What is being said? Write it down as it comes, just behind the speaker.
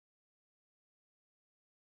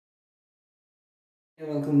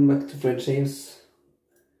Welcome back to Fred Shaves.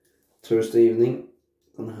 Thursday evening,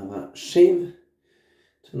 gonna have a shave.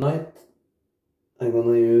 Tonight I'm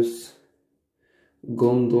gonna use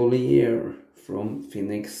Gondolier from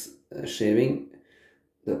Phoenix Shaving,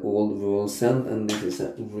 the old wool scent, and this is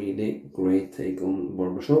a really great take on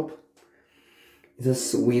barbershop. It's a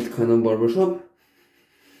sweet kind of barbershop,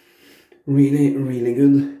 really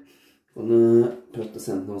good. Gonna put the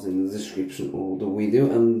scent notes in the description of the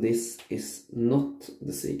video, and this is not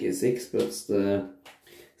the CK6 but the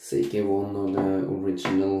CK1 or the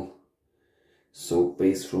original soap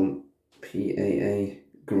base from PAA.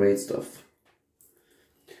 Great stuff.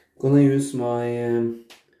 Gonna use my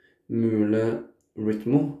Mühle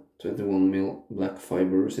Rytmo 21mm black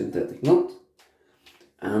fiber synthetic knot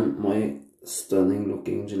and my stunning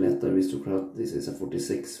looking Gillette Aristocrat. This is a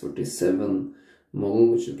 46-47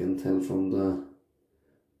 model, which you can tell from the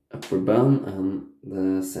upper band and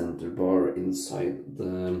the center bar inside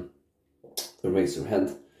the razor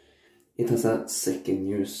head. It has a second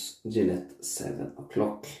use Gillette 7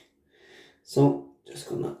 o'clock. So just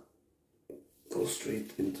gonna go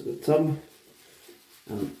straight into the tub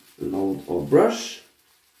and load our brush.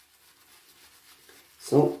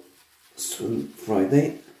 So soon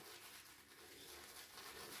Friday,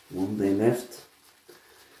 one day left,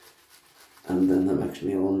 and then I'm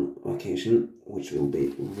actually on vacation, which will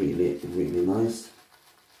be really nice.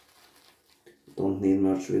 Don't need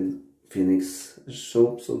much with Phoenix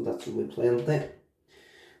soap, so that will be plenty.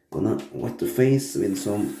 Gonna wet the face with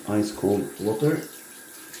some ice cold water.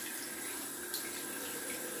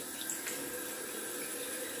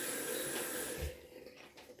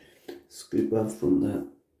 Scoop out from the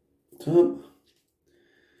tub,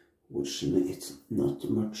 which it's not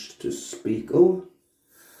much to speak of.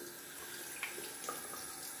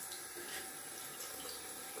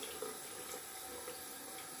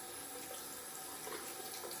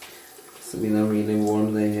 It's been a really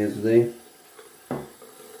warm day here today.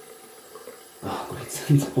 Oh, great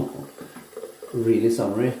scent. Really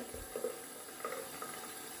summery.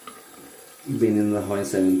 Been in the high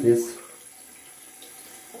 70s.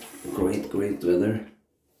 Great weather.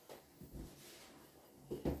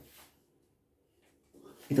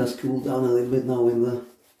 It has cooled down a little bit now in the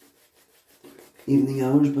evening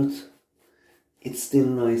hours, but it's still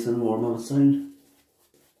nice and warm outside.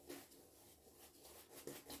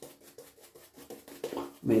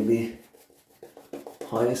 Maybe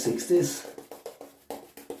high 60s.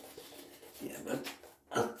 Yeah, but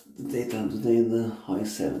at the daytime today, the high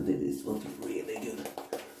 70s was really good.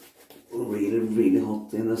 Really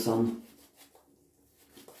hot in the sun.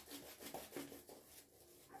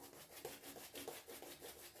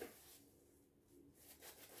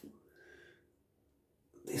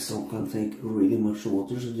 This soap can take really much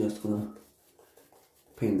water, so just gonna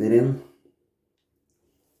paint it in.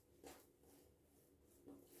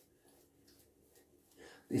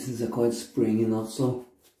 This is a quite springy knot, so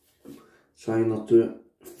try not to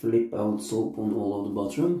flip out soap on all of the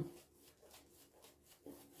bottom.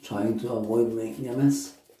 Trying to avoid making a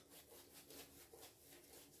mess.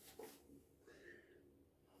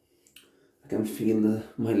 I can feel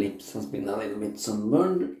that my lips has been a little bit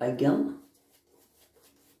sunburned again,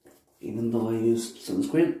 even though I used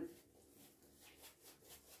sunscreen.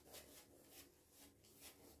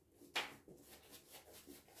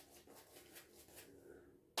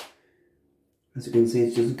 As you can see,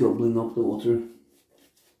 it's just gobbling up the water.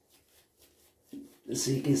 The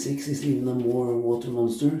CK6 is even a more water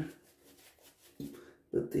monster,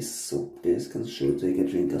 but this soap base can sure take a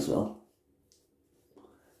drink as well.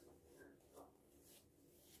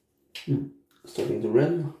 Starting to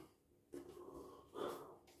run.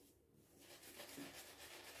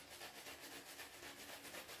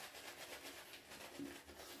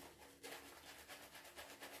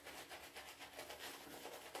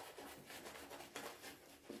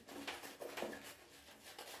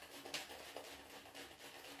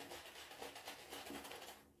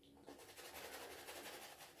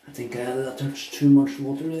 I think I added a touch too much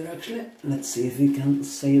water there actually. Let's see if we can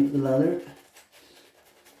save the lather.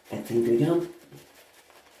 I think we can.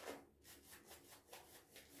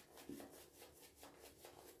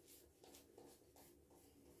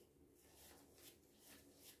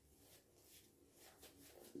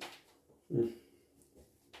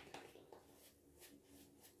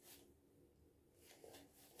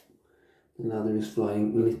 The lather is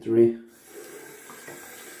flying literally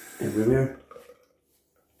everywhere.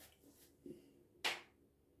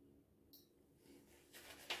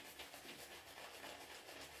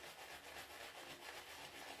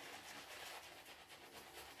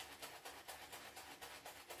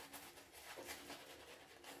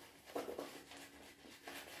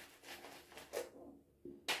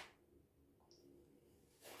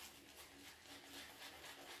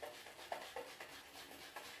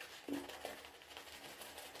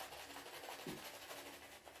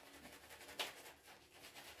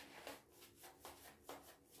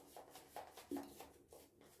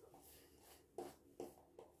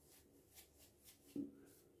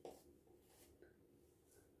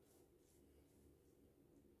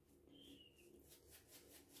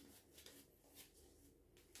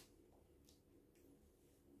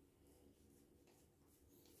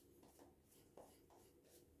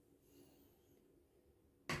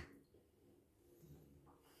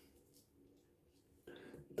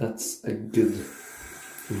 That's a good,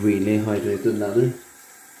 really hydrated lather.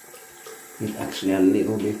 It's actually a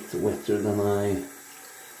little bit wetter than I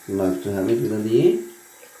like to have it with a DE.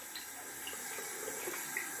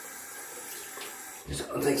 Just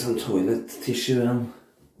gonna take some toilet tissue and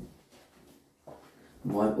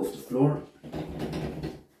wipe off the floor.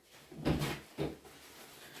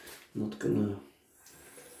 Not gonna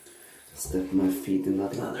step my feet in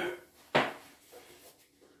that ladder.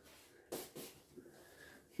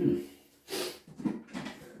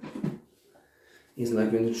 It's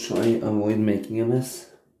like when you try avoid making a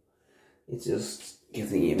mess, it's just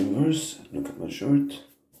getting even worse. Look at my shirt.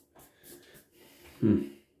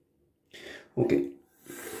 Okay.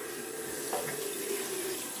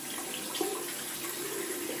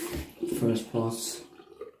 First pass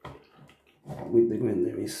with the grind,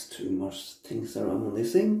 there is too much things around on the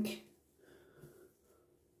sink.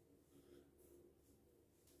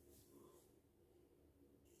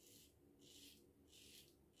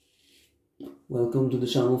 Welcome to the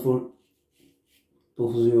channel for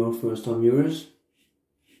those of you who are first time viewers.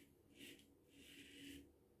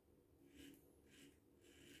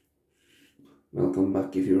 Welcome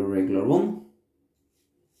back if you're a regular one.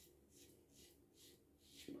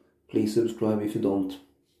 Please subscribe if you don't.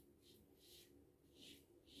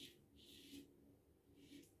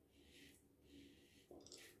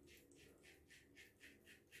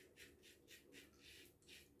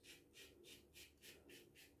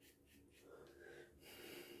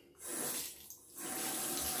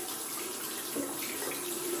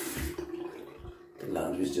 The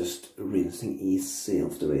ladder is just rinsing easy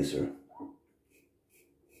off the razor.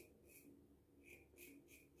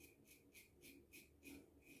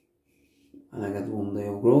 And I got 1 day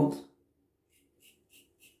of growth.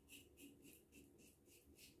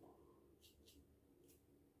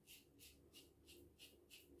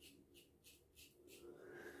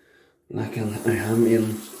 Like I am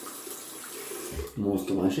in most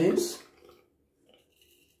of my shaves.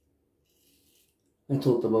 I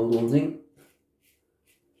thought about one thing.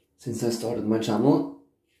 Since I started my channel,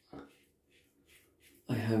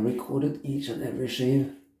 I have recorded each and every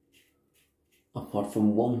shave apart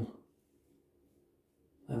from one.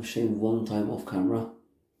 I've shaved one time off camera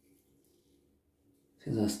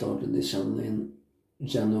since I started this channel in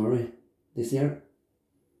January this year.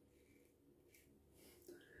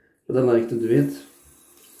 But I like to do it,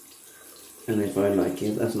 and if I like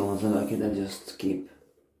it, as long as I like it, I just keep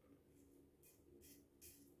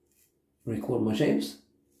record my shaves.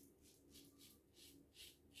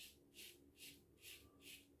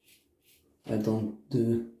 I don't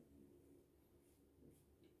do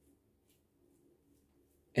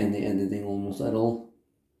any editing almost at all.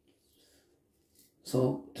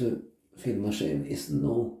 So to film a shave is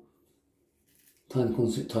no time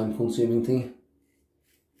consuming thing.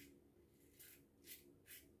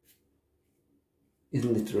 It's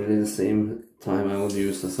literally the same time I would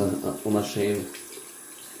use as on a shave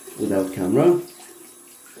without camera.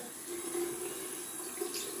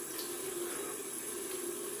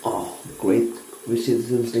 Oh, great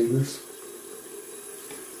residual thickness.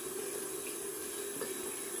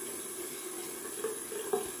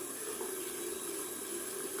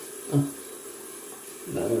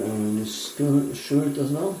 Lather around this shirt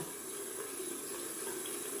as well.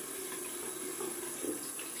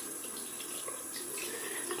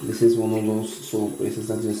 This is one of those soap bases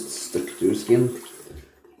that just stuck to your skin.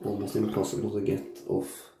 Almost impossible to get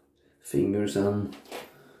off fingers and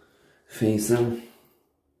face and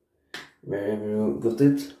wherever you got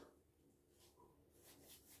it.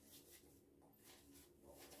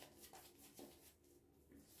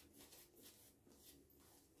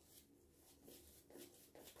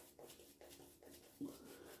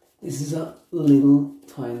 This is a little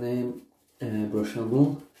tiny brush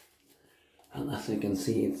handle, and as you can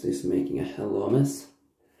see, it is making a hell of a mess.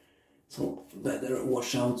 So better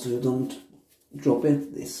wash out so you don't drop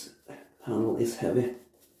it. This handle is heavy.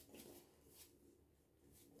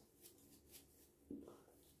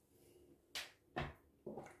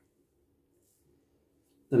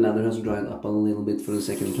 The lather has dried up a little bit for the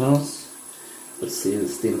second pass, but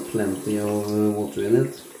still plenty of water in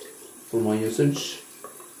it for my usage.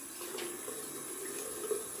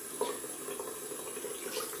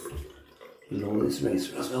 Load this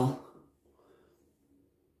razor as well.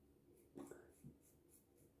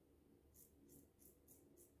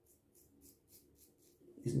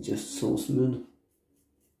 It's just so smooth.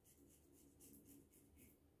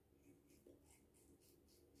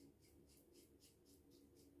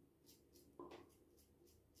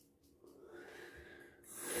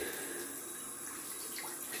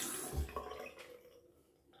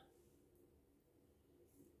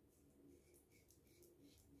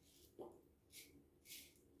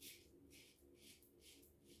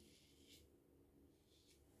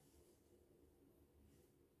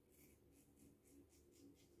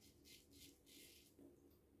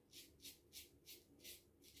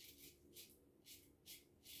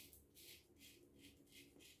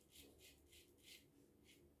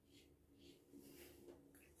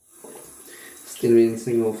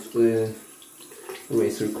 rinsing off the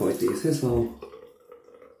razor quite easy, so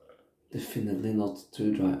definitely not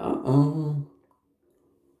too dry.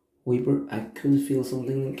 Weber, I could feel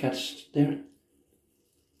something catch there.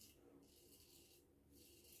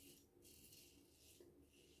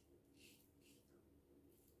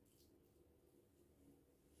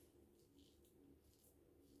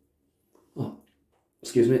 Oh,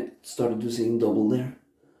 excuse me, started to see double there.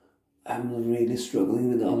 I'm really struggling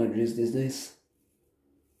with allergies these days.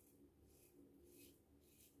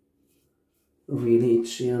 Really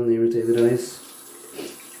itchy and irritated eyes.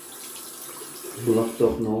 Blocked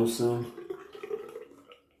up nose and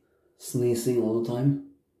sneezing all the time.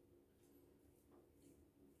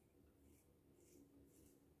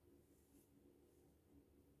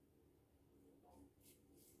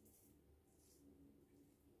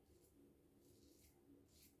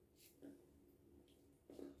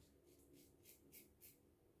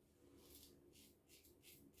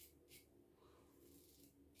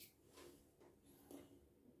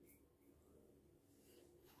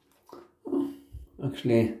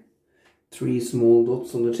 Actually 3 small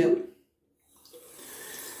dots on the chin,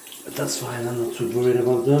 but that's fine, I'm not too worried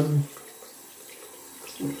about them.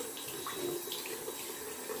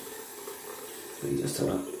 We just have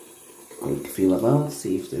a quick feel about,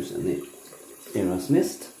 see if there's any areas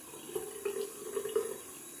missed.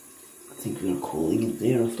 I think we are calling it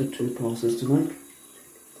there after 2 passes tonight.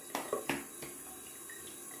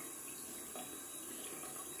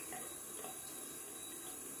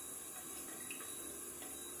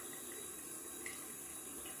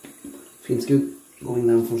 Feels good. Going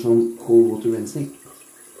down for some cold water rinsing.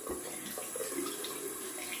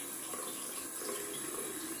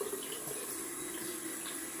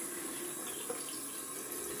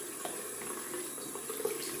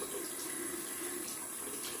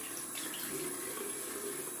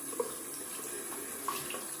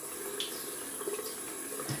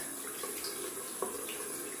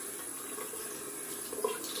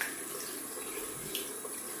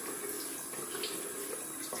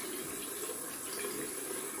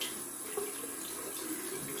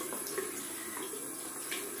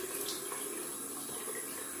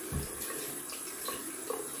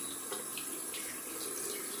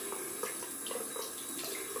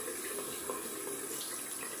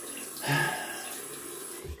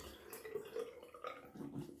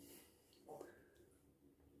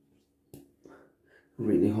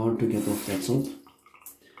 Really hard to get off that salt.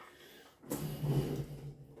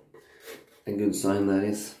 A good sign, that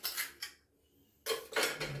is.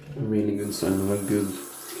 A really good sign of a good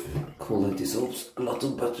quality soaps. A lot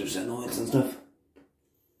of butters and oils and stuff.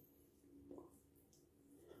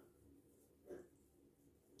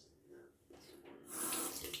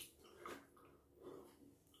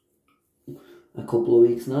 A couple of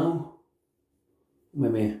weeks now,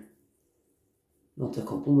 maybe not a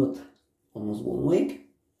couple, but almost 1 week,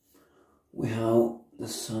 we have the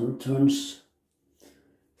sun turns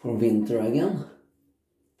for winter again.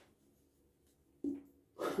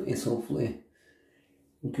 It's hopefully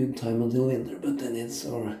a good time until winter, but then it's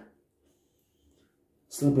our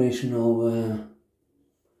celebration of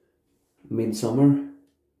midsummer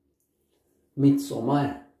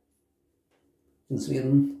in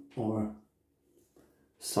Sweden, or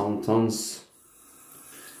Sankthans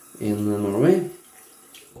in Norway.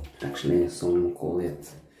 Actually, some call it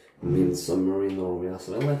midsummer in Norway as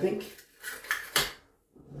well, I think.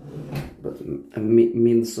 But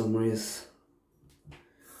midsummer is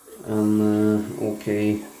an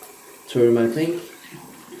okay term, I think.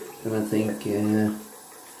 And I think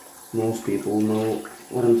most people know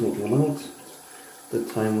what I'm talking about. The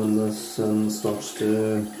time when the sun starts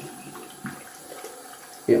to...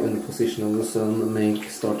 Yeah, when the position of the sun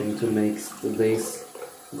starting to make the days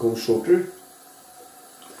go shorter.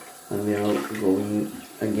 And we are going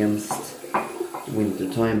against winter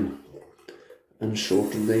time and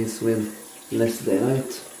shorter days with less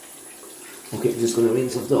daylight. Okay, just gonna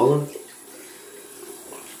rinse off the olive.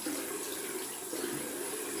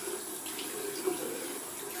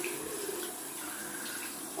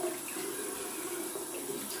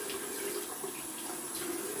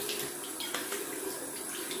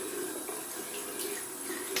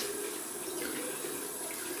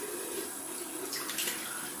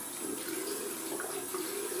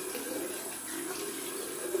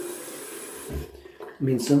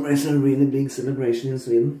 Midsummer is a really big celebration in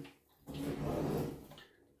Sweden.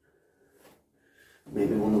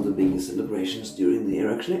 Maybe one of the biggest celebrations during the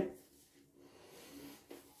year, actually.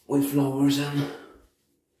 With flowers and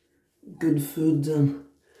good food and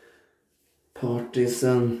parties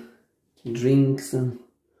and drinks and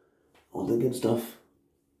all the good stuff.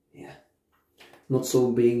 Yeah, Not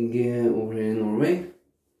so big over here in Norway,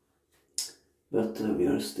 but we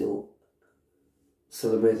are still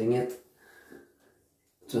celebrating it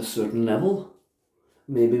to a certain level.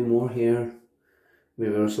 Maybe more here. We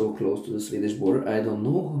were so close to the Swedish border. I don't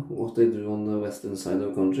know what they do on the western side of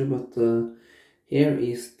the country, but here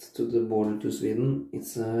east to the border to Sweden,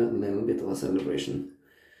 it's a little bit of a celebration.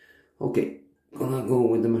 Okay, gonna go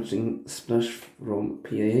with the matching splash from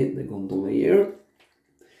PAA, the Gondolier.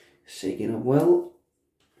 Shake it up well.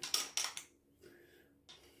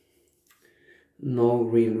 No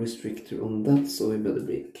real restrictor on that, so we better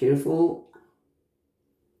be careful.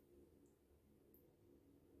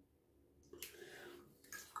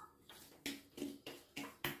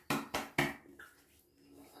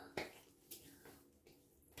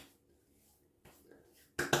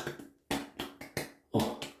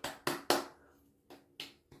 Oh,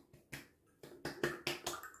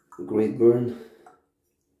 great burn.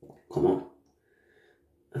 Come on,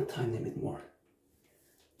 a tiny bit more.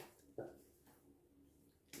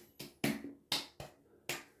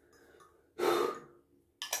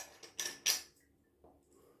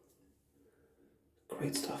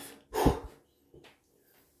 Great stuff.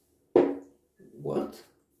 What?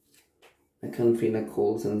 I can feel a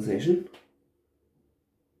cold sensation.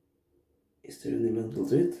 Is there any mental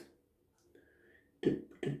to it?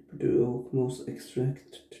 Oakmoss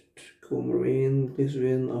extract, coumarin,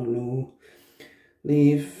 glycerin, aloe,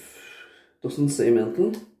 leaf. Doesn't say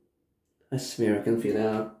mental. I swear I can feel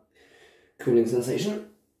a cooling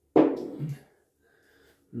sensation.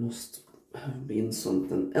 Must have been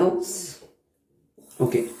something else.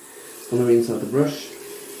 Okay, gonna rinse out the brush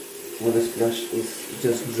while the splash is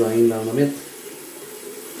just drying down a bit.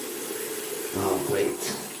 Oh, great.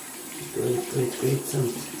 Great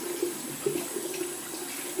scent.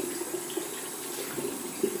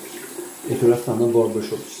 If you're a fan of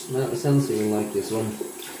barbershop scents, you'll like this one.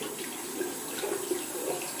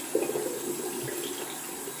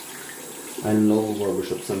 I love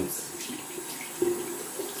barbershop scents.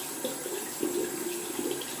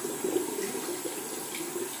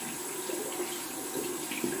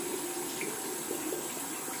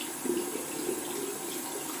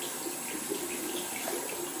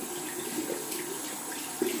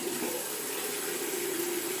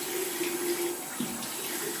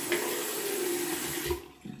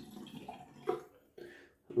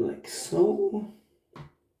 Like so.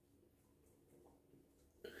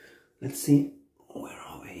 Let's see, where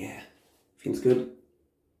are we? Yeah, feels good.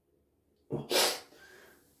 Oh.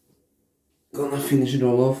 Gonna finish it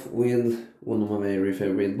all off with one of my very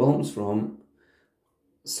favorite balms from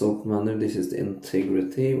Coumarin. This is the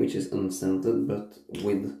Integrity, which is unscented but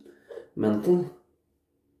with menthol.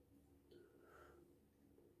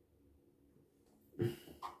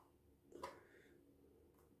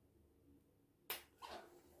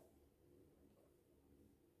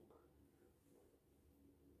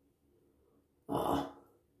 I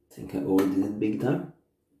think I overdid it big time.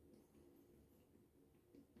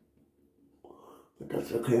 But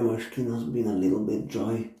that's okay, my skin has been a little bit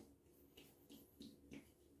dry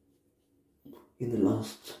in the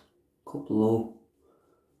last couple of,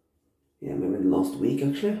 yeah, maybe the last week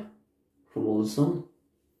actually, from all the sun.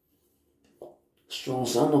 Strong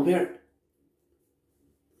sun up here.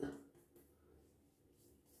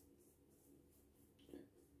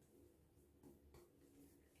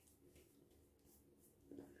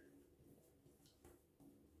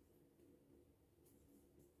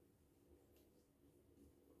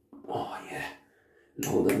 Oh yeah,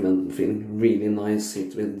 loaded menthol, feeling really nice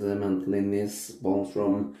hit with the menthol in these balms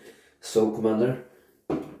from Coumarin.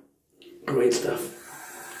 Great stuff.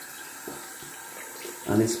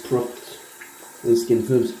 And it's propped with skin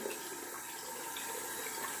food.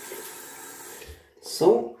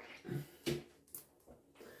 So,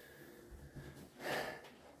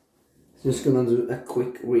 just gonna do a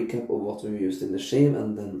quick recap of what we used in the shave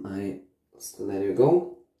and then I let you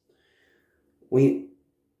go. We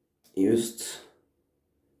used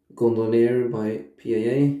Gondolier by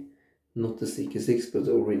PAA, not the CK6 but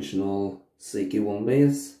the original CK1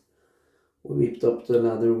 base. We whipped up the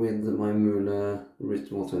lather with my Mühle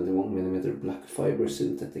Rytmo 21mm black fiber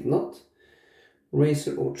synthetic knot.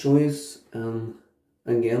 Razor of choice, and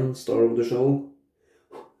again star of the show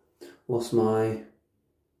was my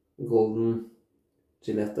golden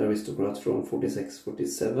Gillette Aristocrat from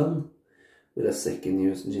 4647 with a second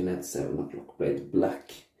use Gillette 7 o'clock blade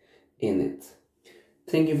black in it.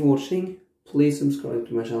 Thank you for watching. Please subscribe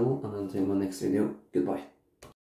to my channel and until my next video, goodbye.